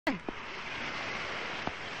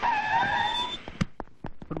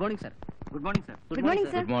Good morning sir. Good morning sir. Good morning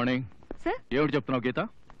sir. Good morning sir. ఏమిటి చెప్తున్నావు గీత?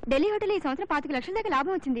 Delhi hotel ఈ సంవత్సరం 25 లక్షల దాకా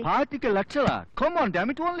లాభం వచ్చింది. 25 లక్షలా? Come on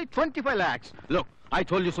damn it, only 25 lakhs. Look, I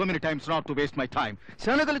told you so many times not to waste my time.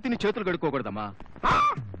 శనగలు తిని చేతులు కడుక్కోకూడదమ్మా.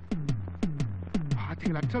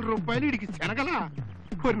 25 లక్షల రూపాయలు ఇడికి శనగలా?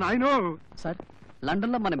 ఓరి నాయనో. సార్,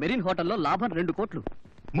 లండన్ లో మన మెరీన్ హోటల్లో లాభం 2 కోట్లు.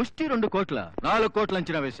 ముష్టి 2 కోట్ల? 4 కోట్ల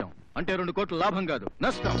అంచనా వేశాం. అంటే 2 కోట్ల లాభం కాదు,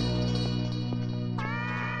 నష్టం.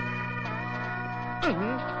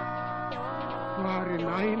 వారి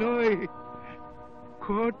నాయనోయ్,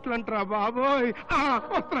 కోట్లంటరా బాబోయ్.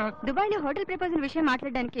 దుబాయ్ లో హోటల్ ప్రపోజల్ విషయం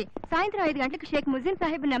మాట్లాడడానికి సాయంత్రం 5 గంటలకు షేక్ ముజిన్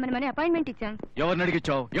సాహిబ్ నమ్మని అపాయింట్మెంట్ ఇచ్చాం. ఎవరిని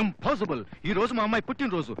అడిగించావు? ఇంపాసిబుల్. ఈ రోజు మా అమ్మాయి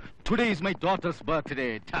పుట్టినరోజు. Today is my daughters birthday.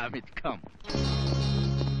 Damn it, come.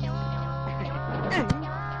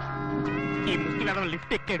 ఈ ముష్టి కథ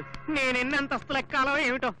లిఫ్ట్ ఎక్కాడు. నేను ఎన్ని అంతస్తులు ఎక్కాలో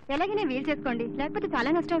ఏమిటో. ఎలాగైనా వీలు చేసుకోండి, లేకపోతే చాలా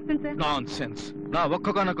నష్టం వస్తుంది సార్. Non sense. నా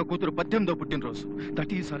ఒక్కగానొక్క కూతురు 18వ పుట్టినరోజు.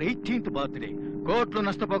 That is her 18th birthday. కోట్లు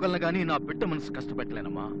నష్టపోగలను గానీ నా బిడ్డ మనసు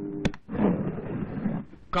కష్టపెట్టలేనమ్మా.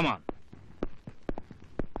 కమాన్.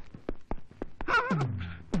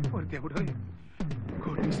 దేవుడు,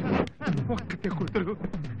 ఒక్కతే కూతురు.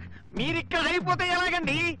 మీరిక్కడ అయిపోతే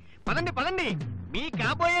ఎలాగండి? పదండి పదండి, మీ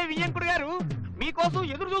కాబోయే వియ్యంకుడు గారు మీకోసం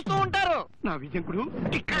ఎదురు చూస్తూ ఉంటారు. నా వియ్యంకుడు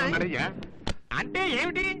ఇక్కడ ఉన్నాడయ్యా. అంటే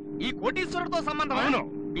ఏమిటి? ఈ కోటీశ్వరుడితో సంబంధం? అవును.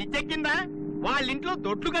 పిచ్చెక్కిందా? వాళ్ళ ఇంట్లో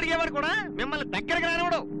దొడ్లు కడిగేవారు కూడా మిమ్మల్ని దగ్గరకు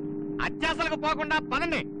రానివ్వడు. అత్యాసలకు పోకుండా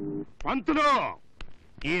పదండి. పంతులు,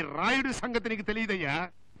 ఈ రాయుడి సంగతి నీకు తెలియదయ్యా.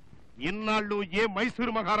 ఇన్నాళ్ళు ఏ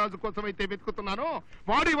మైసూరు మహారాజు కోసం అయితే వెతుకుతున్నానో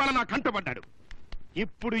వాడి వాళ్ళ నా కంటపడ్డాడు.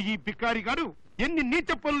 ఇప్పుడు ఈ బికారి గాడు ఎన్ని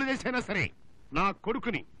నీచ పనులు చేసైనా సరే నా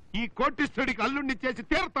కొడుకుని ఈ కోటీశ్వరుడికి అల్లుణ్ణి చేసి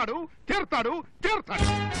తీరతాడు తీరతాడు తీరతాడు.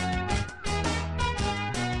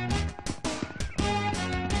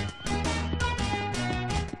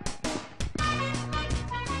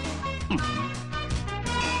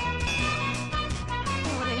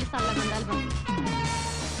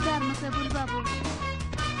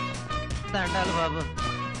 దండాలు బాబు.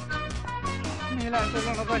 నీలాంటి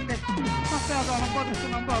బట్టి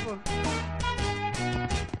బతుకుతున్నాం బాబు.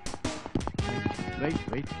 Right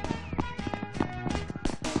right.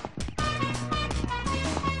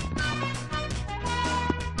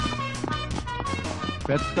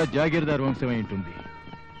 పెద్ద జాగీర్దార్ వంశమే ఉంటుంది.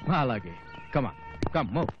 అలాగే కమా కమ్.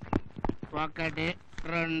 1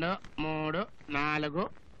 2 3 4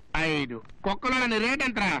 5 కుక్కలో రేట్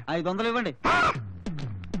ఎంతరా? 500 ఇవ్వండి.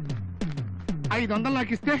 500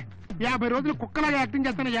 నాకు ఇస్తే 50 రోజులు కుక్కలాగా యాక్టింగ్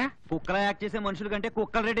చేస్తానయ్యా. కుక్కలా యాక్ట్ చేసే మనుషుల కంటే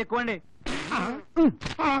కుక్కల రేట్ ఎక్కువ అండి.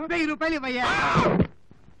 1000 రూపాయలు ఇవ్వయ్యా.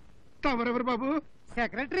 తమరెవరు బాబు?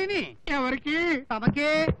 సెక్రటరీని. ఎవరికి? తమకే.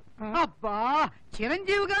 అబ్బా,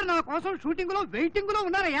 చిరంజీవి గారు నా కోసం షూటింగ్ లో వెయిటింగ్ లో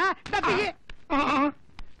ఉన్నారయ్యా.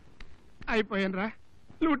 అయిపోయాను రా,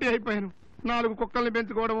 లూటీ అయిపోయాను. 4 కుక్కల్ని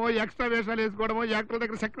పెంచుకోవడమో, ఎక్స్ట్రా వేషాలు వేసుకోవడమో, యాక్టర్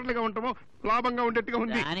దగ్గర సెక్రటరీగా ఉండటమో లాభంగా ఉండేట్టుగా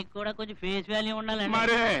ఉంది. దానికి కూడా కొంచెం ఫేస్ వాల్యూ ఉండాలి.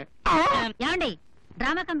 మరే ఏమండి,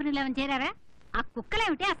 డ్రామా కంపెనీలో ఏమైనా చేరారా? ఆ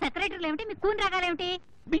కుక్కలేమిటి, ఆ సెక్రటరీలు ఏమిటి, మీ కూని రాగాలేమిటి?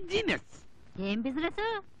 బిజినెస్. ఏం బిజినెస్?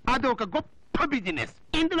 అది ఒక గొప్ప బిజినెస్.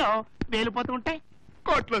 ఇందులో వేలిపోతూ ఉంటాయి,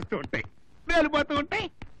 కోట్లు వస్తూ ఉంటాయి, వేలిపోతూ ఉంటాయి,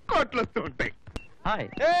 కోట్లు వస్తూ ఉంటాయి.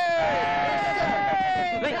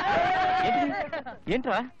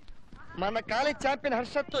 ఏంట్రా? మన కాలేజ్ ఛాంపియన్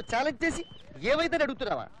హర్షత్ తో ఛాలెంజ్ చేసి ఏమైతే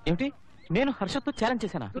అడుగుతున్నావా? ఏమిటి? నేను హర్షత్తో ఛాలెంజ్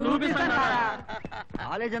చేశానా?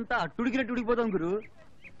 కాలేజ్ అంతా అట్టుడికినట్టు ఉడికిపోతాం గురు.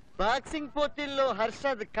 బాక్సింగ్ పోటీల్లో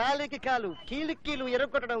హర్షద్ కాలికి కాలు, కీలుకి కీలు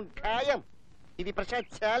ఎరగొట్టడం ఖాయం. ఇది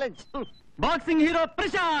Prashanth challenge. Boxing hero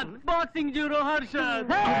Prashanth, boxing hero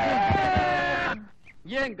Harshad.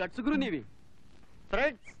 ఏం గట్స్ గురు నీవి?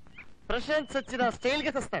 ఫ్రెండ్స్, ప్రశాంత్ సచ్చిన స్టైల్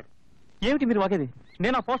గా తెస్తాడు. ఏమిటి మీరు వాగేది?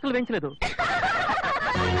 నేను ఆ పోస్టర్లు వేయించలేదు.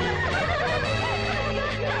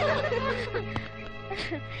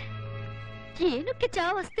 ఏనుక్కి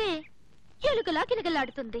చావొస్తే ఎలుకలా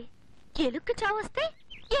కిలకలాడుతుంది, ఎలుక్కి చావొస్తే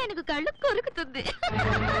ఏనుగు కళ్ళు కొరుకుతుంది.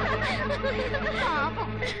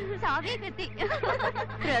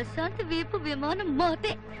 ప్రశాంత్ వీపు విమానం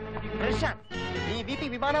మోతే. ప్రశాంత్, ఈ వీపి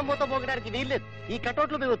విమానం మూత మోగడానికి వీల్లేదు. ఈ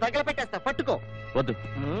కటౌట్లు మేము తగలపెట్టేస్తా, పట్టుకో. వద్దు,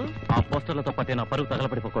 ఆ పోస్టర్లతో పట్టే నా పరువు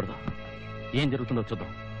తగలపడిపోకూడదు. ఏం జరుగుతుందో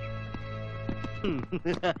చూద్దాం.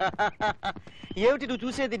 ఏమిటి నువ్వు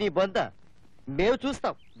చూసేది? నీ బొంద. మేము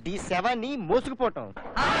చూస్తాం ఈ శవాన్ని మోసుకుపోవటం.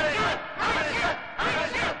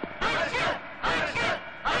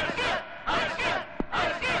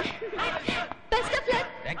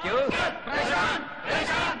 Thank you.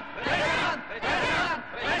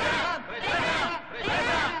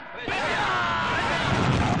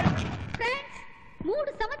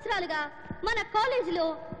 3 సంవత్సరాలుగా మన కాలేజీలో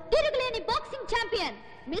తిరుగులేని బాక్సింగ్ ఛాంపియన్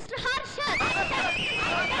మిస్టర్ హర్షద్.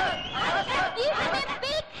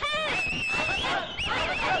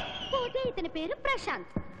 పేరు ప్రశాంత్.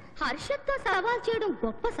 హర్షత్తో సవాల్ చేయడం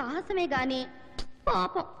గొప్ప సాహసమే గాని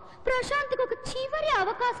పాపం ప్రశాంత్కి ఒక చివరి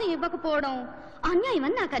అవకాశం ఇవ్వకపోవడం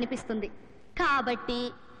అన్యాయమని నాకు అనిపిస్తుంది. కాబట్టి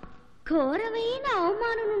ఘోరమైన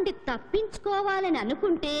అవమానం నుండి తప్పించుకోవాలని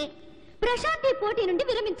అనుకుంటే ప్రశాంత్ ఈ పోటీ నుండి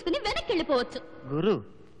విరమించుకుని వెనక్కి వెళ్ళిపోవచ్చు. గురు,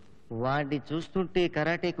 వాడిని చూస్తుంటే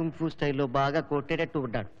కరాటే కుంఫు స్టైల్లో బాగా కొట్టేటట్టు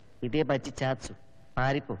ఉన్నాడు. ఇదే మంచి ఛాన్స్,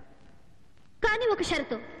 పారిపో. కానీ ఒక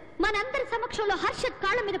షరతు, మనందరి సమక్షంలో హర్షత్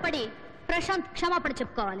కాళ్ళ మీద పడి ప్రశాంత్ క్షమాపణ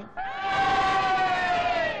చెప్పుకోవాలి.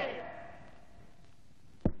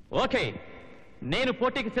 ఓకే, నేను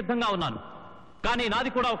పోటీకి సిద్ధంగా ఉన్నాను. కానీ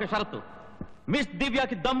నాది కూడా ఒక షరతు. మిస్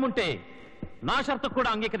దివ్యకి దమ్ముంటే నా షరతు కూడా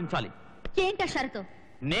అంగీకరించాలి. ఏంటా షరతు?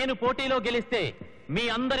 నేను పోటీలో గెలిస్తే మీ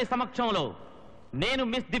అందరి సమక్షంలో నేను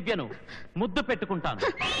మిస్ దివ్యను ముద్దు పెట్టుకుంటాను.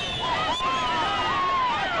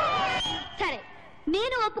 సరే,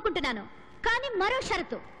 నేను ఒప్పుకుంటున్నాను. కానీ మరో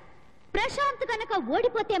షరతు, ప్రశాంత్ కనుక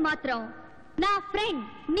ఓడిపోతే మాత్రం నా ఫ్రెండ్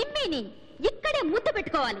నిమ్మిని ఇక్కడే ముద్దు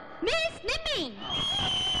పెట్టుకోవాలి. మిస్ నిమ్మి!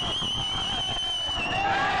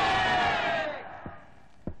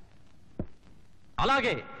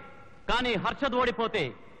 అలాగే. కానీ హర్షద్ ఓడిపోతే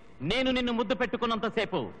నేను నిన్ను ముద్దు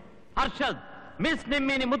పెట్టుకున్నంతసేపు హర్షద్ మిస్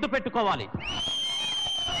నిమ్మిని ముద్దు పెట్టుకోవాలి.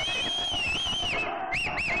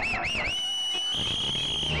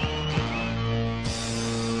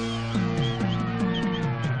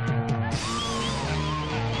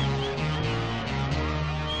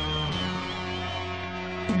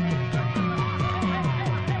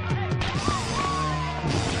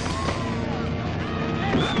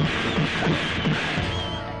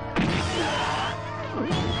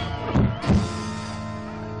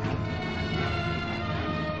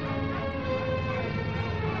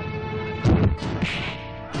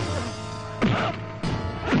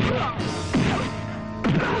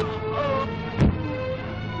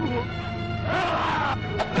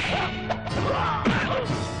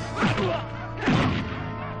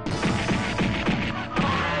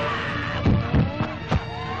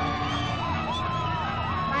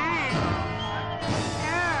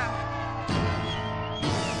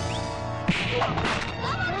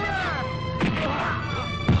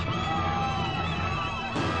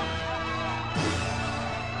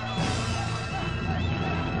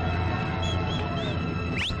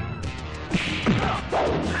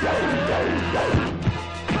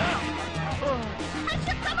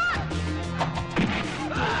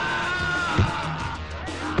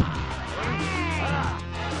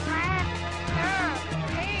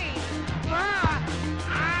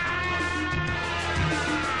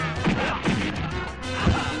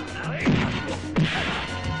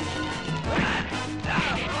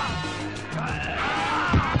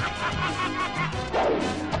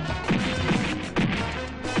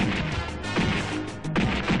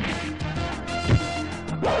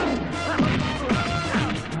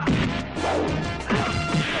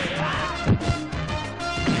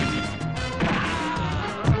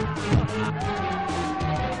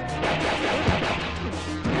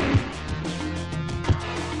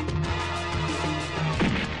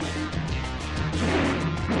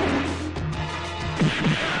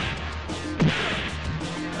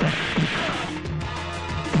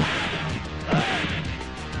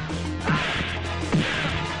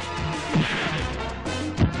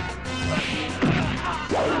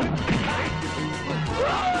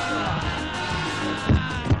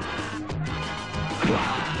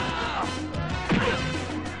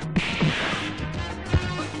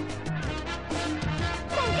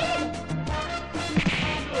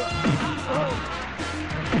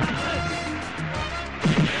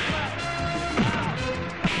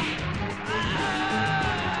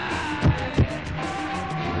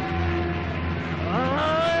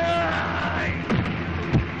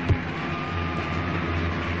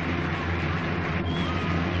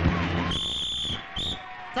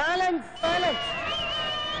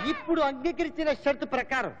 ఇప్పుడు అంగీకరించిన షరతు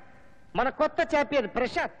ప్రకారం మన కొత్త ఛాంపియన్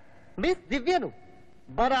ప్రశాంత్ మిస్ దివ్యను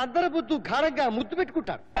మన అందరి ముందు ఘనంగా ముద్దు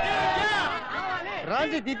పెట్టుకుంటారు.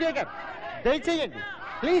 రాజీ దివ్య గారు, దయచేయండి.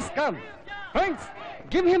 Please come friends,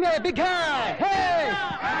 give him a big hand.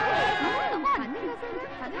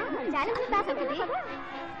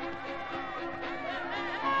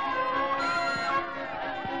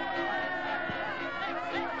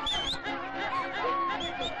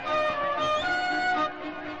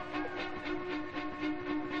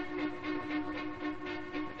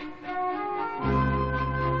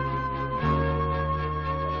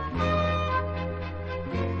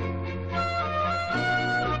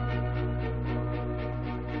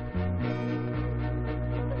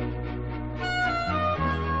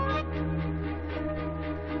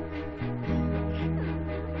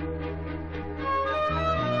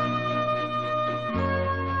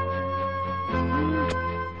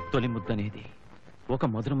 తొలి ముద్దనేది ఒక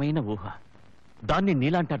మధురమైన ఊహ. దాన్ని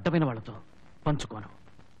నీలాంటి అడ్డమైన వాళ్ళతో పంచుకోను.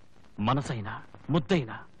 మనసైనా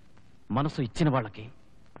ముద్దైనా మనసు ఇచ్చిన వాళ్ళకి,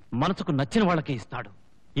 మనసుకు నచ్చిన వాళ్ళకి ఇస్తాడు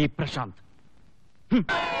ఈ ప్రశాంత్.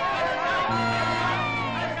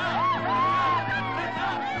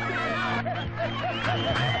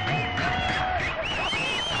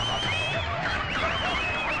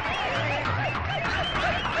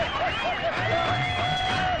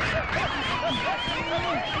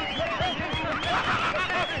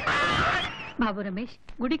 బాబు రమేష్,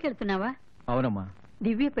 గుడికి వెళ్తున్నావా? అవునమ్మా.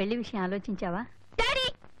 దివ్య పెళ్లి విషయం ఆలోచించావా? డాడీ,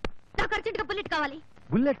 నాకు అర్జెంటుగా బుల్లెట్ కావాలి.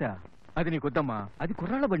 బుల్లెటా? అది నీకొద్దమ్మా, అది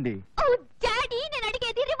కుర్రాళ్ళ బండి. ఓ డాడీ, నేను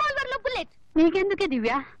అడిగేది రివాల్వర్ లో బుల్లెట్. నీకెందుకే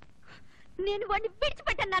దివ్య? నేను వాడిని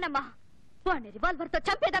విడిచిపెట్టన్నానమ్మా. వాడిని రివాల్వర్ తో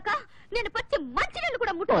చంపేదాకా నేను పచ్చి మంచినీళ్ళు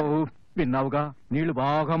కూడా ముట్టను. విన్నావుగా, నీళ్లు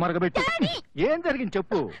బాగా మరగబెట్టి. ఏం జరిగింది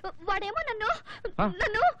చెప్పు. వాడేమో నన్ను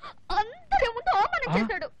అందరి ముందు అవమానం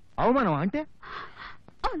చేశాడు. అవమానం అంటే?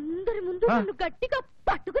 అందరి ముందు నన్ను గట్టిగా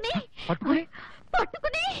పట్టుకుని పట్టుకుని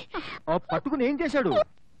పట్టుకుని పట్టుకుని ఏం చేశాడు?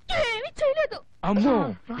 ఏమీ చేయలేదు. అమ్మో,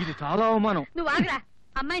 ఇది చాలా అవమానం. నువ్వు ఆగరా,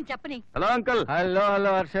 అమ్మాయిని చెప్పని. Hello uncle. Hello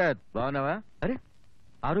hello Harshad, బాగున్నావా? అరే,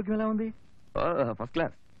 ఆరోగ్యం ఎలా ఉంది? First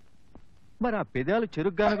class. మరి ఆ పెదాలు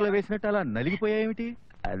చెరుకు గానుగలో వేసినట్టు అలా నలిగిపోయాయేమిటి?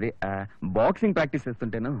 అదే బాక్సింగ్ ప్రాక్టీస్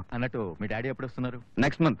చేస్తుంటేను. అన్నట్టు మీ డాడీ ఎప్పుడు వస్తున్నారు?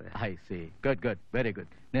 Next month. I see. Good good, very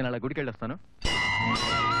good. నేను అలా గుడికి వెళ్ళొస్తాను.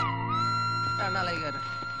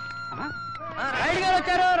 రాయుడు గారు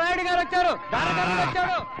వచ్చారు, రాయుడు గారు వచ్చారు.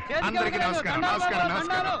 అందరికీ నమస్కారం. నమస్కారం,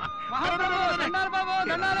 నమస్కారం.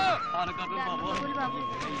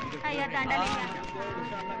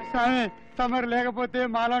 తమరు లేకపోతే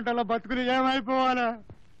మాలాంటలో బతుకులు ఏమైపోవాలా?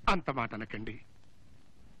 అంత మాట అనకండి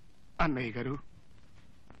అన్నయ్య గారు.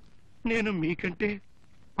 నేను మీకంటే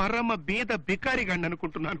పరమ బీద బికారిగాడిని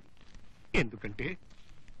అనుకుంటున్నాను. ఎందుకంటే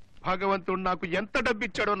భగవంతుడు నాకు ఎంత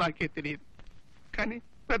డబ్బిచ్చాడో నాకే తెలియదు. కానీ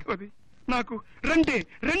పెద్దది నాకు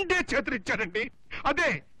రెండే చేతులు ఇచ్చాడండి. అదే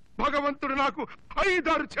భగవంతుడు నాకు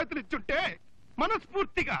 5-6 చేతులు ఇచ్చుంటే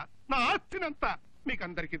మనస్ఫూర్తిగా నా ఆస్తినంతా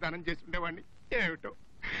మీకందరికీ దానం చేసి ఉండేవాడిని. ఏమిటో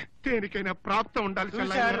దేనికైనా ప్రాప్తం ఉండాలి.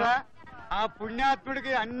 ఆ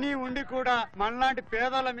పుణ్యాత్ముడికి అన్ని ఉండి కూడా మనలాంటి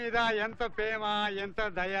పేదల మీద ఎంత ప్రేమ, ఎంత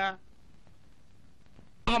దయ.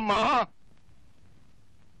 అమ్మా,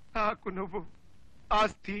 నాకు నువ్వు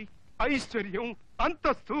ఆస్తి, ఐశ్వర్యం,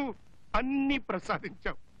 అంతస్తు అన్ని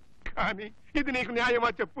ప్రసాదించావు. కానీ ఇది నీకు న్యాయమా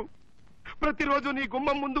చెప్పు? ప్రతిరోజు నీ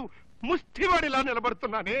గుమ్మం ముందు ముష్టివాడిలా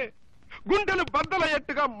నిలబడుతున్నానే, గుండెలు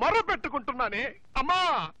బద్దలయ్యట్టుగా మొర్రపెట్టుకుంటున్నానే. అమ్మా,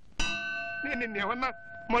 నేను నిన్నేమన్నా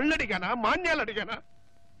మళ్ళడిగానా, మాన్యాలు అడిగానా?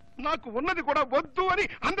 నాకు ఉన్నది కూడా వద్దు అని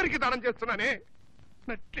అందరికీ దానం చేస్తున్నానే.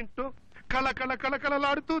 నట్టింటూ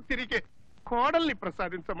కళకళలాడుతూ తిరిగే కోడల్ని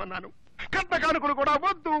ప్రసాదించమన్నాను. కట్న కానుకలు కూడా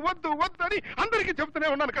వద్దు వద్దు వద్దు అని అందరికీ చెబుతూనే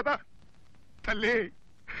ఉన్నాను కదా. తల్లి,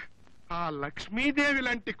 ఆ లక్ష్మీదేవి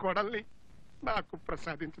లాంటి కోడల్ని నాకు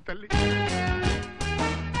ప్రసాదించు తల్లి.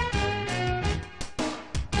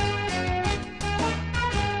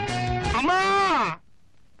 అమ్మా!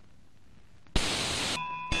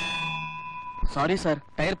 సారీ సార్,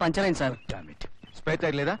 టైర్ పంచర్ అయింది సార్. స్పేర్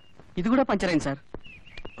టైర్ లేదా? ఇది కూడా పంచర్ అయింది సార్.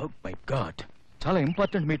 ఓ మై గాడ్, చాలా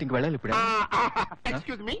ఇంపార్టెంట్ మీటింగ్ వెళ్ళాలి ఇప్పుడు.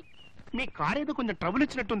 ఎక్స్క్యూజ్ మీ, మీ కార్ ఏదో కొంచెం trouble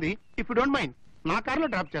ఇచ్చినట్టుంది. If you don't mind నా కారులో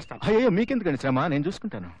డ్రాప్ చేస్తాను. అయ్యో, మీకెందుకండి శ్రమ, నేను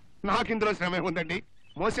చూసుకుంటాను. నాకు ఇందులో శ్రమ ఏముందండి?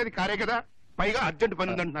 మోసేది కారే కదా, పైగా అర్జెంట్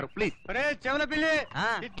పని ఉందంటున్నారు. ప్లీజ్. చెవుల పిల్లి,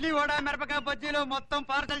 ఇడ్లీ వడ మిరపకాయ బజ్జీలు మొత్తం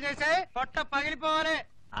పార్సల్ చేసాయి. పొట్ట పగిలిపోవాలి.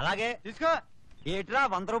 అలాగే తీసుకో. ఏట్రా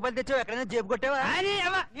 100 రూపాయలు తెచ్చావు, ఎక్కడైనా జేబు కొట్టావా?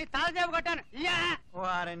 నీ తాళ జేబు కొట్టాను.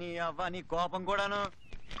 వారని అవ్వ, నీ కోపం కూడాను.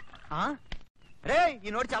 రే,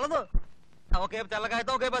 ఈ నోటి చల్లదు. ఒకే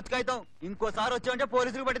తెల్లకాయతాం, ఒకే బచ్చకాయతాం. ఇంకోసారి వచ్చావంటే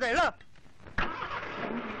పోలీసులు పట్టిదా.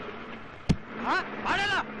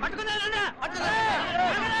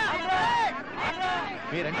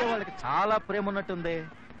 మీరంటే వాళ్ళకి చాలా ప్రేమ ఉన్నట్టుంది.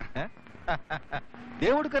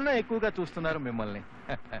 దేవుడి కన్నా ఎక్కువగా చూస్తున్నారు మిమ్మల్ని.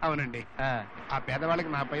 అవునండి, ఆ పేదవాళ్ళకి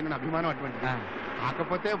నా పైన అభిమానం అటువంటిది.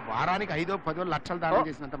 కాకపోతే వారానికి 5-10 లక్షలు దానం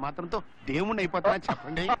చేసినంత మాత్రంతో దేవుణ్ణి అయిపోతానని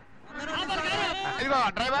చెప్పండి. ఇదిగో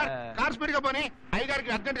డ్రైవర్, కార్ స్పీడ్ గా పోనీ,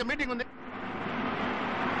 అయ్యగారికి అర్జెంట్ గా మీటింగ్ ఉంది.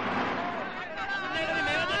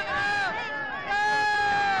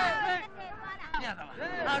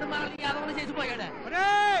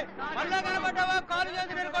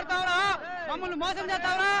 మమ్మల్ని మోసం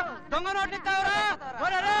చేస్తావరా? దొంగ నోట్లు ఇస్తావరా?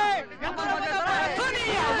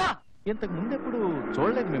 ఇంతకు ముందెప్పుడు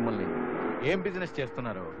చూడలేదు మిమ్మల్ని. ఏం బిజినెస్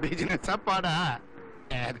చేస్తున్నారు? బిజినెస్ పాడా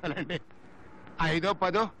ఏదోనండి.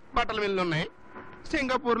 5-10 బట్టల మిల్లు ఉన్నాయి.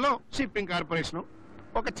 సింగపూర్ లో షిప్పింగ్ కార్పొరేషన్,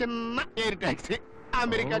 ఒక చిన్న ఎయిర్ టాక్సీ,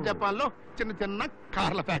 అమెరికా జపాన్ లో చిన్న చిన్న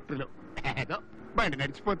కార్ల ఫ్యాక్టరీలు. ఏదో బండి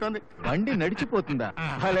నడిచిపోతుంది. బండి నడిచిపోతుందా?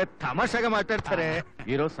 భలే తమాషాగా మాట్లాడతారే.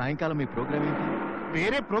 ఈరోజు సాయంకాలం మీ ప్రోగ్రామ్ ఏంటి?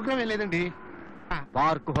 వేరే ప్రోగ్రామ్ ఏం లేదండి.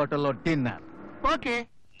 పార్క్ హోటల్లో dinner. Okay.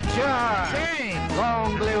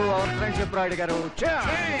 Long live our friendship Rayudu గారు.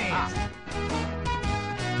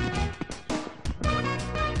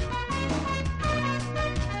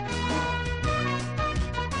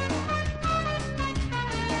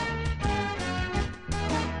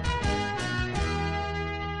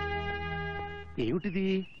 ఏమిటిది?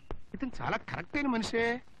 ఇతను చాలా కరెక్ట్ అయిన మనిషే.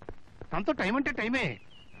 తనతో టైం అంటే టైమే.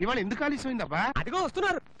 ఇవాళ ఎందుకు ఆలస్యమైందబ్బా? అదిగో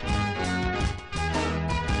వస్తున్నారు.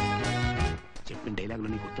 చెప్పిన డైలాగులు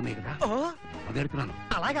నీకు గుర్తున్నాయి కదా? అదేడుతున్నాను.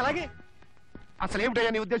 అలాగే అసలు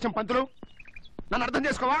ఏమిటయ్యా నీ ఉద్దేశం? పంతులు, నన్ను అర్థం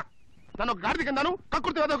చేసుకోవా? నన్ను ఒక గాడిద కిందను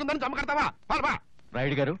కక్కుర్తి వదకుందని చమ్మకడతావా? పాల్వా.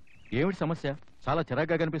 రాయుడు గారు, ఏమిటి సమస్య? చాలా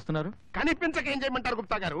చిరాగ్గా కనిపిస్తున్నారు. కనిపించక ఏం చేయమంటారు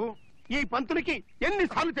గుప్తా గారు? ఈ పంతులకి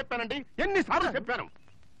ఎన్నిసార్లు చెప్పానండి, ఎన్నిసార్లు చెప్పాను.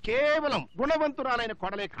 కేవలం గుణవంతురాలైన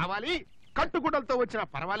కోడలే కావాలి, కట్టుగుడ్డలతో వచ్చినా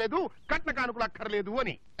పర్వాలేదు, కట్న కానుకలు అక్కర్లేదు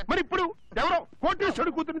అని. మరి ఇప్పుడు ఎవరో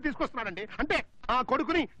కోటేశ్వరుడు కూతురుని తీసుకొస్తున్నాడండి. అంటే ఆ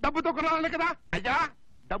కొడుకుని డబ్బుతో కొనాలి కదా? అయ్యా,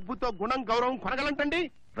 డబ్బుతో గుణం గౌరవం కొనగలంటండి.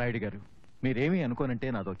 రాయుడు గారు, మీరేమీ అనుకోనంటే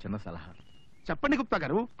నాదో చిన్న సలహా. చెప్పండి గుప్తా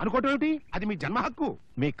గారు. అనుకోవటం ఏమిటి? అది మీ జన్మ హక్కు.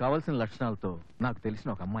 మీకు కావలసిన లక్షణాలతో నాకు తెలిసిన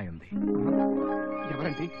ఒక అమ్మాయి ఉంది.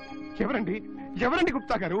 ఎవరండి? ఎవరండి? ఎవరండి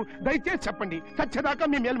గుప్తా గారు? దయచేసి చెప్పండి. చచ్చేదాకా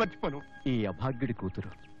మీ మేలు మర్చిపోను. ఈ అభాగ్యుడి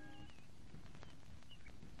కూతురు.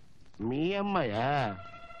 మీ అమ్మాయా?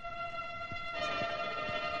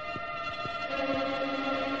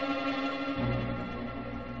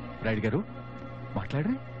 రాయుడు గారు,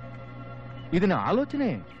 మాట్లాడరే. ఇది నా ఆలోచనే,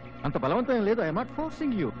 అంత బలవంతం లేదు. I not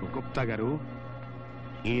forcing you. Gupta గారు,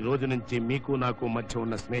 ఈ రోజు నుంచి మీకు నాకు మధ్య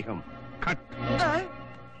ఉన్న స్నేహం కట్.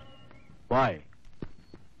 బాయ్,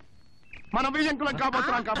 మనం విజయంకులం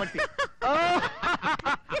కాబోతున్నాం కాబట్టి.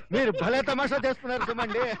 మీరు భలే తమాషా చేస్తున్నారు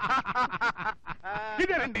సుమండి.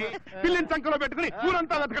 ఇదేనండి పిల్లిని సంఖలో పెట్టుకుని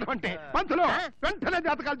ఊరంతా వెతకడం అంటే. పంతులు, వెంటనే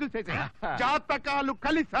జాతకాలు చూసేసి. జాతకాలు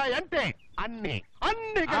కలిసాయంటే అన్ని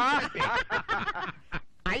అన్ని కలిసాయంటే.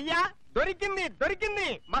 అయ్యా, దొరికింది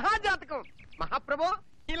మహాజాతకం. మహాప్రభు,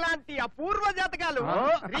 ఇలాంటి అపూర్వ జాతకాలు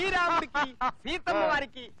శ్రీరాముడికి సీతమ్మ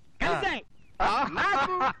వారికి కలిశాయి,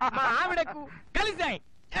 నాకు మా ఆవిడకు కలిశాయి.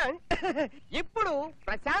 ఇప్పుడు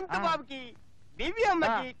ప్రశాంత్ బాబుకి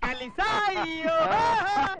దివ్యమ్మకి కలిశాయి.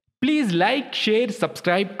 Please like, share,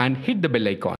 subscribe and hit the bell icon.